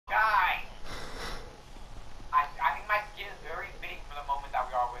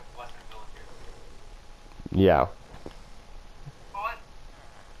Yeah. What?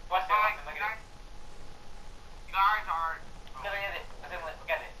 Westin, look at it. You guys are... Look at it.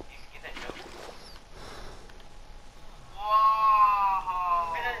 Look at it. You get that joke.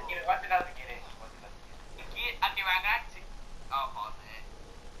 Whoa. Westin doesn't get it. You get... Okay, I got to... Oh, pause it.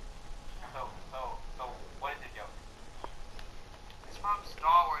 So, what is the joke? It's from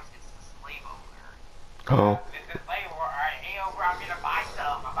Star Wars. It's the slave owner. Oh. It's the slave owner. Alright, hey, over, I'm here to buy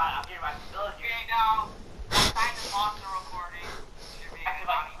stuff. I'm here to buy some villages. Okay, now, I'm trying to pause the recording. Actually,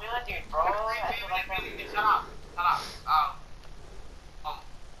 like, villagers, bro. Shut up.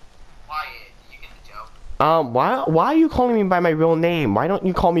 Quiet. Did you get the joke? Why are you calling me by my real name? Why don't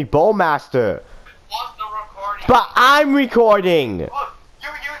you call me Bowmaster? Pause the recording. But I'm recording! Look, you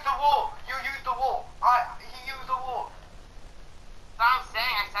used the wool. You used the wool. He used the wool. That's what I'm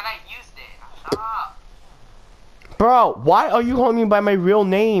saying. I said I used it. Now shut up. Bro, why are you calling me by my real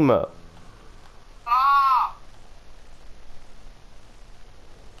name? Stop.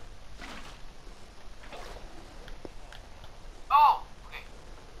 Oh, okay.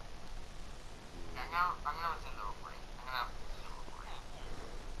 I'm gonna listen to the recording.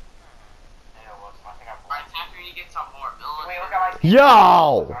 Alright, it's after you get some more villagers. Wait, look at my skin.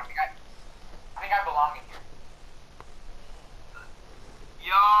 Yo! I think I belong in here.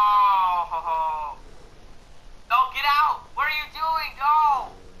 Yo! No, get out! What are you doing?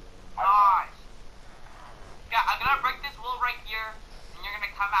 No! Gosh. Yeah, I'm gonna break this wool right here, and you're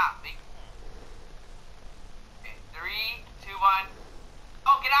gonna come out. Okay, 3, 2, 1.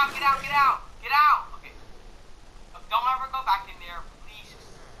 Oh, get out! Get out! Okay. Look, don't ever go back in there. Please,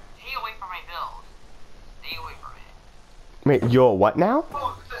 just stay away from my build. Stay away from it. Wait, you're what now?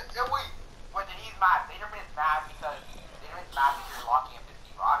 Oh, wait. But then he's mad. Vaderman's mad because you're locking up his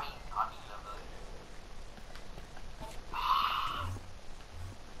people. I mean the village.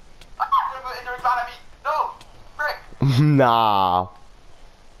 Vaderman's mad at me. No! Frick! Nah.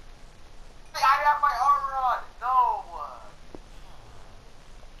 I have my armor on. No!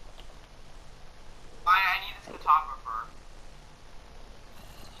 I need this photographer.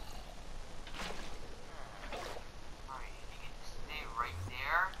 Alright, you can stay right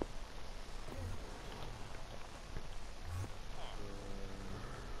there.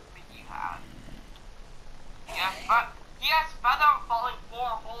 What do you have? He has feather falling 4.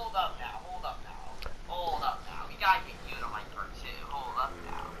 Hold up now. We gotta get you to my turn too. Hold up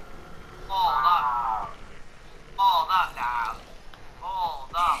now. Hold up now.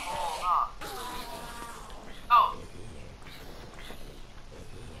 Hold up. Oh.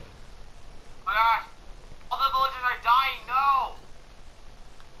 My gosh. All the villagers are dying. No.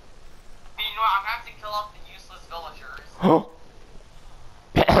 Hey, you know what? I'm gonna have to kill off the useless villagers.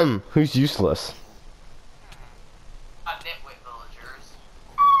 Who's useless? Nitwit villagers.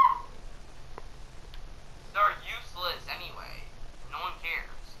 They're useless anyway. No one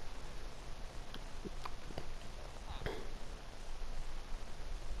cares.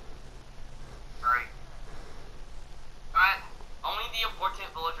 Right. But only the important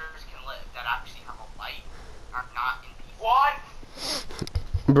villagers can live that actually have a light, are not in peace. What?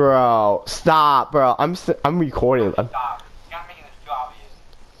 Bro, stop, bro. I'm recording. Stop. You're not making this too obvious.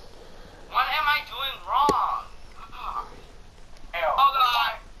 What am I doing wrong? Oh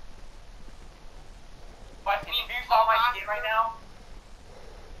god. But if you saw my skin right now,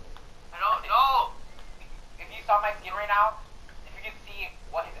 I don't know. If you saw my skin right now, if you can see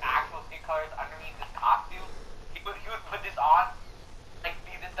what his actual skin color is underneath this costume, he would put this on. Like,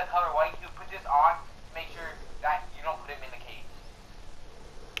 see, this is the color white. He would put this on to make sure that you don't put him in the cage.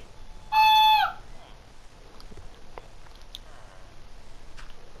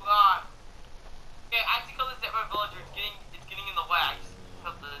 Hold on. Okay, I have to kill this nitwit villager. It's getting in the way. I just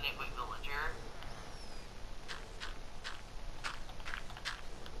killed the nitwit villager.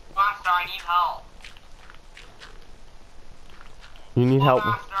 Monster, I need help. You need help?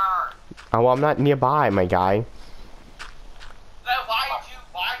 Monster. Oh, well, I'm not nearby, my guy. Then why did you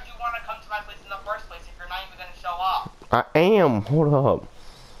want to come to my place in the first place if you're not even gonna show up? I am. Hold up.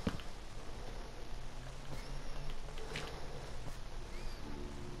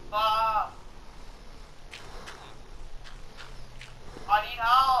 I need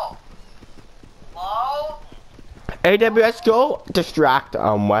help. Hello? AWS, go distract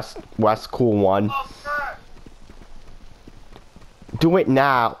Westcool1. Oh, sir. Do it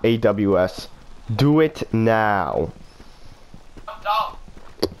now, AWS. Do it now. No.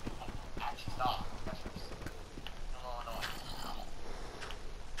 Actually, stop. No.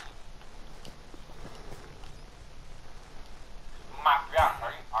 My God,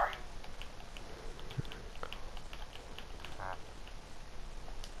 are you?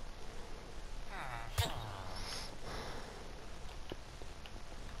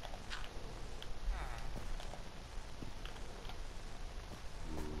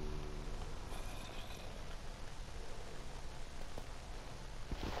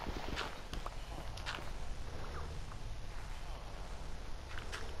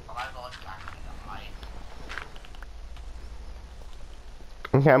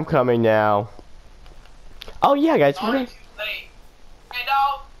 Okay, I'm coming now. Oh yeah, guys. It's already too late. Okay,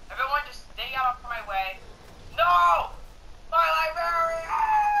 no! Everyone just stay out of my way. No! My librarian!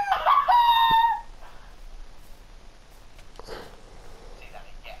 See that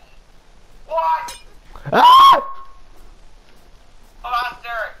again. What? Ah!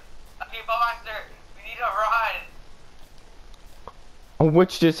 Buster! Okay, Buster, we need to run. A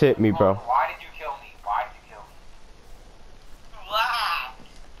witch just hit me, bro. Why did you kill me? Why did you kill me? Relax.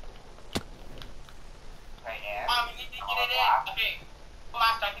 Okay, and? We need to get it in. Okay.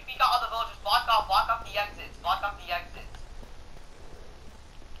 Buster, I think we got all the villagers. Block off the exits. Block off the exits.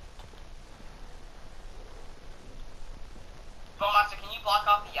 Buster, can you block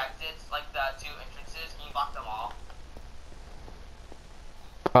off the exits? Like the 2 entrances? Can you block them all?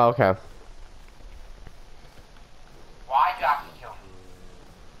 Oh, okay. Why'd you have to kill me?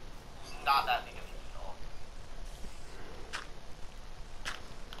 It's not that big of a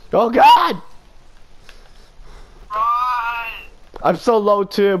deal. Oh God! Run! I'm so low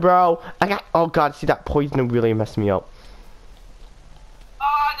too, bro. I got. Oh God, see that poison really messed me up.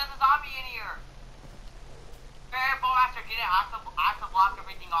 Oh, there's a zombie in here. Hey, Bullmaster, get it. I have to block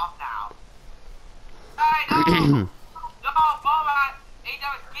everything off now. Hey, no! No, Bullmaster!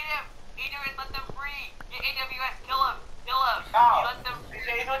 AWS, get him! AWS, let them free! Get AWS, kill him! Kill him! No! You let them free!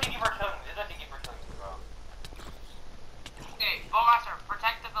 It's what you for killing me. It's what you for killing me, bro. Okay, Bullmaster,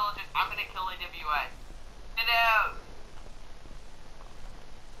 protect the villagers. I'm gonna kill AWS. Get out!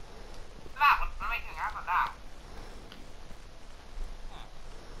 Map, what am I doing? I have a map.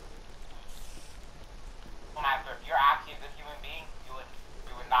 Bullmaster, if you're actually a good human being, you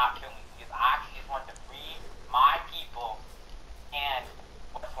would not kill me. Because I actually just want to free my people. And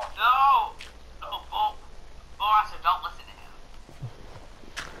no! No, Bullmaster, don't listen to him.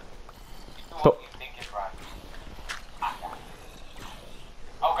 Do what you think is right.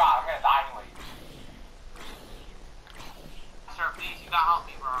 Oh God, I'm gonna die anyway. Sir, please, you gotta help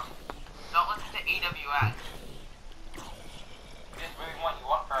me, bro. Don't listen to AWS. Is this really what you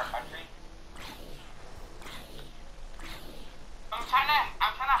want for our country? I'm trying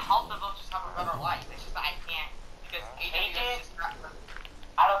to help the villagers have a better life. It's just that I can't because AWS just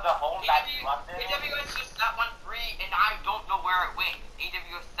out of the home that you left in. AWS just set one free, and I don't know where it went.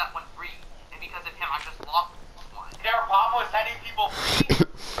 AWS set one free, and because of him, I just lost one. Their problem was setting people free.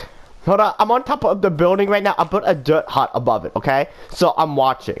 Hold on, I'm on top of the building right now. I put a dirt hut above it, okay? So I'm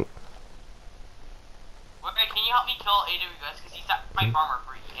watching. Wait, can you help me kill AWS? Because he set my farmer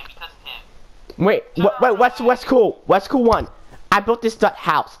free, and because of him. Wait, Westcool1. I built this dirt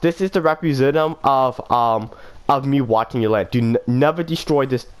house. This is the representative of me watching your land. Do never destroy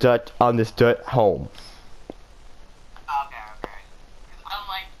this dirt on this dirt home. Okay. Because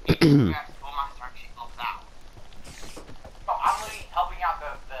unlike AWS, Bullmaster actually helps out. Oh, I'm literally helping out the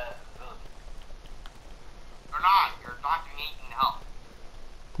villagers. You're not doing anything to help.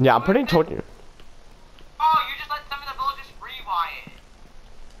 Yeah, I'm putting told you. Oh, you just let some of the villagers free, Wyatt.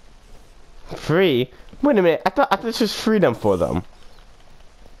 Free? Wait a minute. I thought this was freedom for them.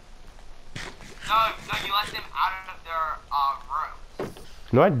 No, you let them out of their rooms.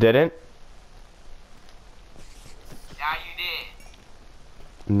 No, I didn't. Yeah, you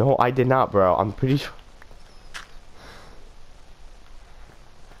did. No, I did not, bro. I'm pretty sure.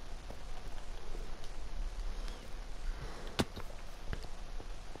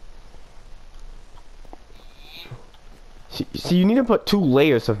 See, you need to put 2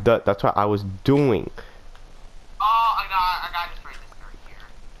 layers of dirt. That's what I was doing. Oh, I got just right this dirt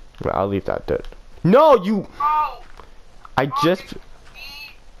here. I'll leave that dirt. No, you. Oh! I just.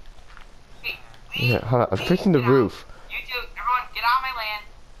 Hey, Yeah, hold on. I'm fixing the roof. You two, everyone, get out of my land.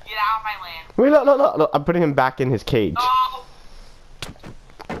 Get out of my land. Wait, look. I'm putting him back in his cage. No!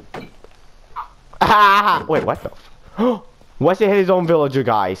 Ah! Wait, what the? Westin hit his own villager,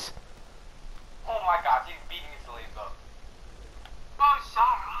 guys. Oh my God, he's beating his slaves up. Oh, Sarah.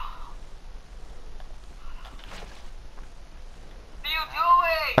 What are you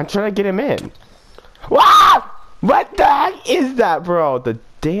doing? I'm trying to get him in. Wow! What the heck is that, bro? The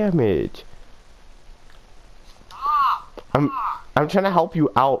damage. Stop. I'm trying to help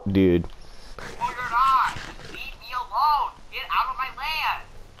you out, dude. No, you're not. Leave me alone. Get out of my land.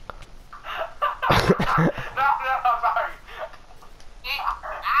 No, I'm sorry. Get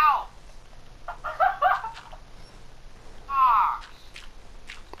out. Gosh.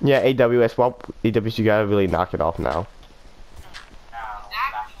 Yeah, AWS. Well, AWS, you gotta really knock it off now.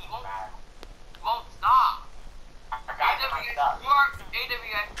 Exactly. You won't stop.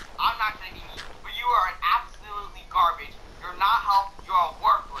 AWS, I'm not trying to be mean, but you are an absolutely garbage. You're not help. You're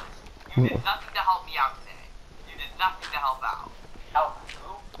worthless.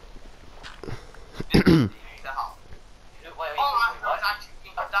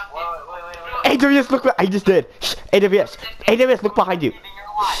 AWS, look what I just did. Shh, AWS, look behind you.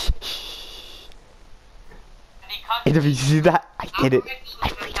 Shh. AWS, you see that? I did it. I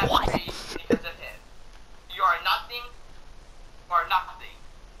freaking won. Because of him. You are nothing. You are nothing.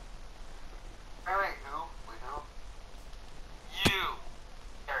 Wait, who? Wait, who? You.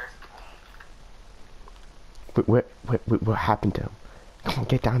 What happened to him? Come on,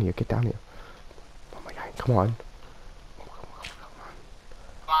 get down here, Oh my god, come on.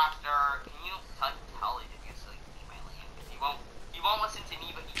 Master, can you tell it if you so email him? He won't listen to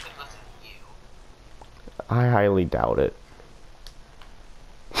me, but he could listen to you. I highly doubt it.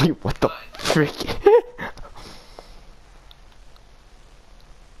 What the frick?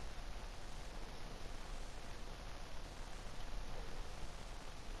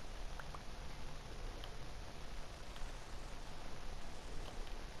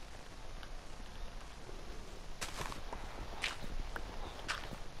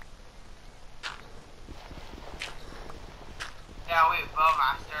 Yeah, wait,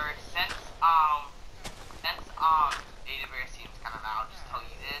 Bowmaster, since database seems kind of loud, I'll just tell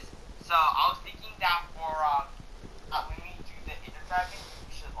you this. So, I was thinking that for, when we do the Inner Dragon,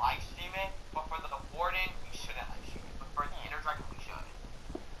 we should live stream it, but for the Warden, we shouldn't live stream it, but for the Inner Dragon, we should.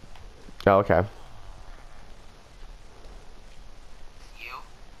 Oh, okay. You?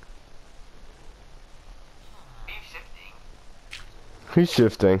 Are you shifting? Who's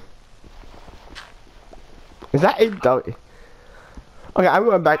shifting? Is that AW? Okay, I'm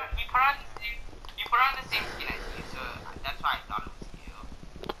going back. You put on the same skin as you, so that's why I thought it was you.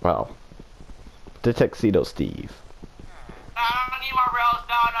 Well, the Tuxedo Steve. No, I don't need more rails.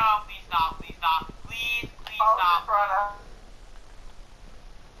 No, please stop. Please stop.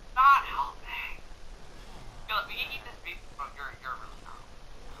 Not helping. Look, we can keep this big, but you're really not.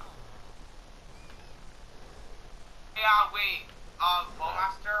 Yeah, wait.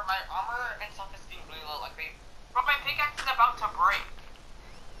 Bowmaster, my armor and self-esteem really low. Like, but my pickaxe is about to break.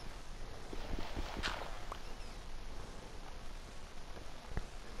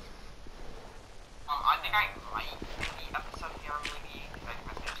 I think I might end the episode here, maybe, if I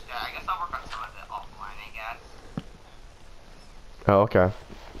finished it. I guess I'll work on some of it offline, I guess. Oh, okay.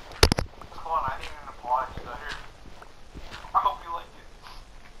 Hold on, I need an apology letter. I hope you like it.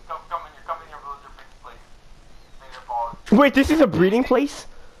 Come in your villager place. Make an apology. Wait, this is a breeding place?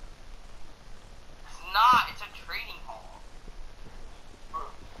 It's not, it's a trading hall.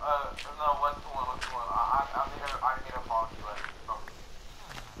 No, Westcool1. I need an apology letter.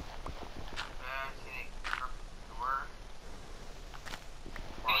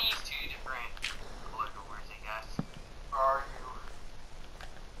 I'm gonna use two different color doors, I guess. Where are you?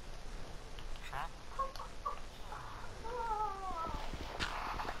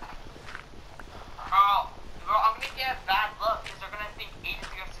 Bro, I'm gonna get a bad look because they're gonna think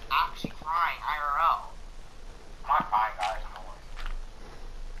AWS is actually crying IRL. I'm not crying, guys. No worries.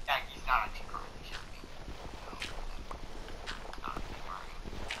 Yeah, he's not actually crying. He's just me. Not actually crying.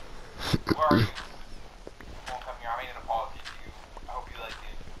 Where are you? Won't come here. I made an apology to you. I hope you like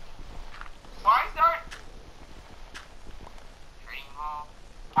it. Why is there trading hall?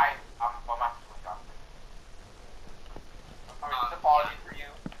 I'm not really done. It's an apology for you.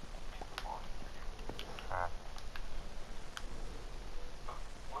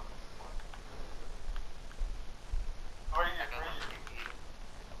 Where are you?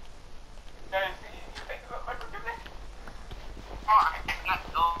 Guys, my forgiveness? Oh,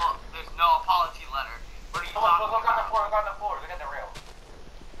 there's no apology letter. What are you talking about? Look on the floor, look at the rail.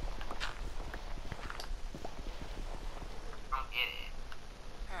 I don't get it.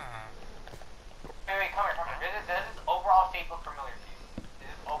 Wait, come here. Does this overall shape look familiar to you?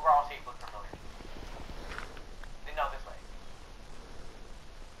 Does this overall shape look familiar to you? No, this way.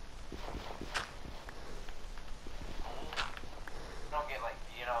 Don't get like,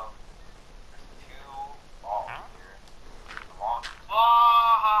 there's two balls here. Whoa!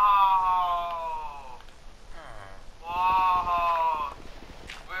 Whoa!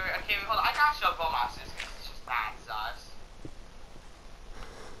 Okay, hold on. I gotta show Bowmaster this because it's just bad sus.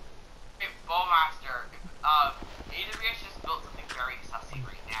 Okay, Bowmaster, AWS just built something very sussy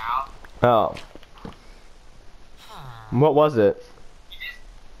right now. Oh. What was it?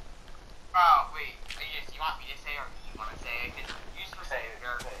 Wait. You want me to say or do you want to say it? Because you just say it.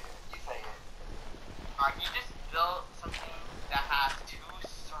 You say it. He just built something that has two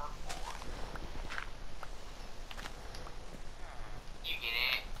circles. You get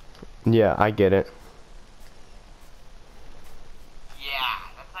it? Yeah, I get it. Yeah,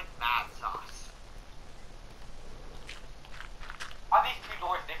 that's like mad sauce. Are these two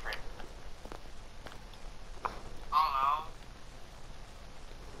doors different? I don't know.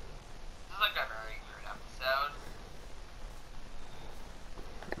 This is like a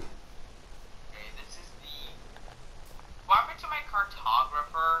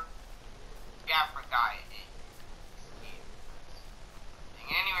server. Yeah, I forgot it.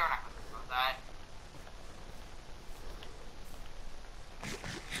 Anyway, we're not gonna talk about that.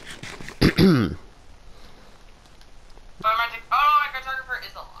 But my cartographer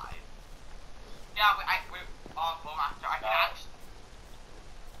is alive. Yeah,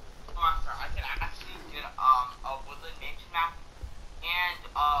 Master, I can actually get a woodland nature map and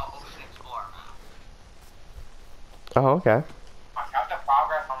ocean explorer map. Oh, okay. How's the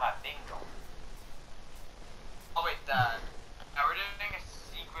progress on that thing going? Oh wait, we're doing a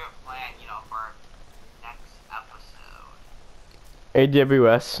secret plan, you know, for next episode.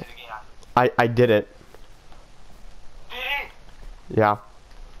 AWS. I did it. Did it? Yeah.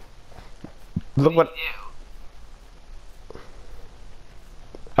 Look what. Did you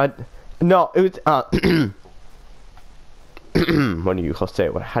do? No, it was what do you say?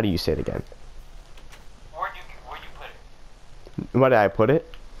 How do you say it again? Where'd you put it? Where did I put it?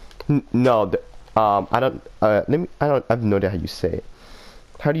 No, I don't. Let me. I have no idea how you say it.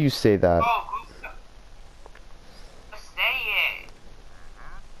 How do you say that? Oh, say it.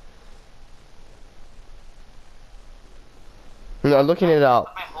 No, I'm looking it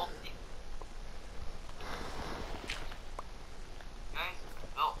up. My whole thing. Guys,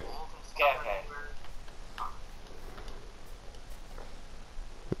 built old and stuff. Okay.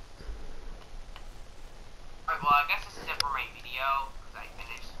 Alright, well, I guess this is it for my video, because I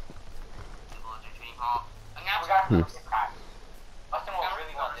finished the villager training hall. I'm gonna have to subscribe. Westin will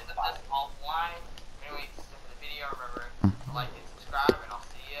really want this offline. Anyway, this is it for the video. Remember to like and subscribe, and I'll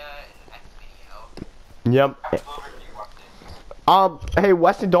see you in the next video. Yep. Hey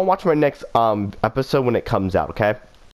Weston, don't watch my next episode when it comes out, okay?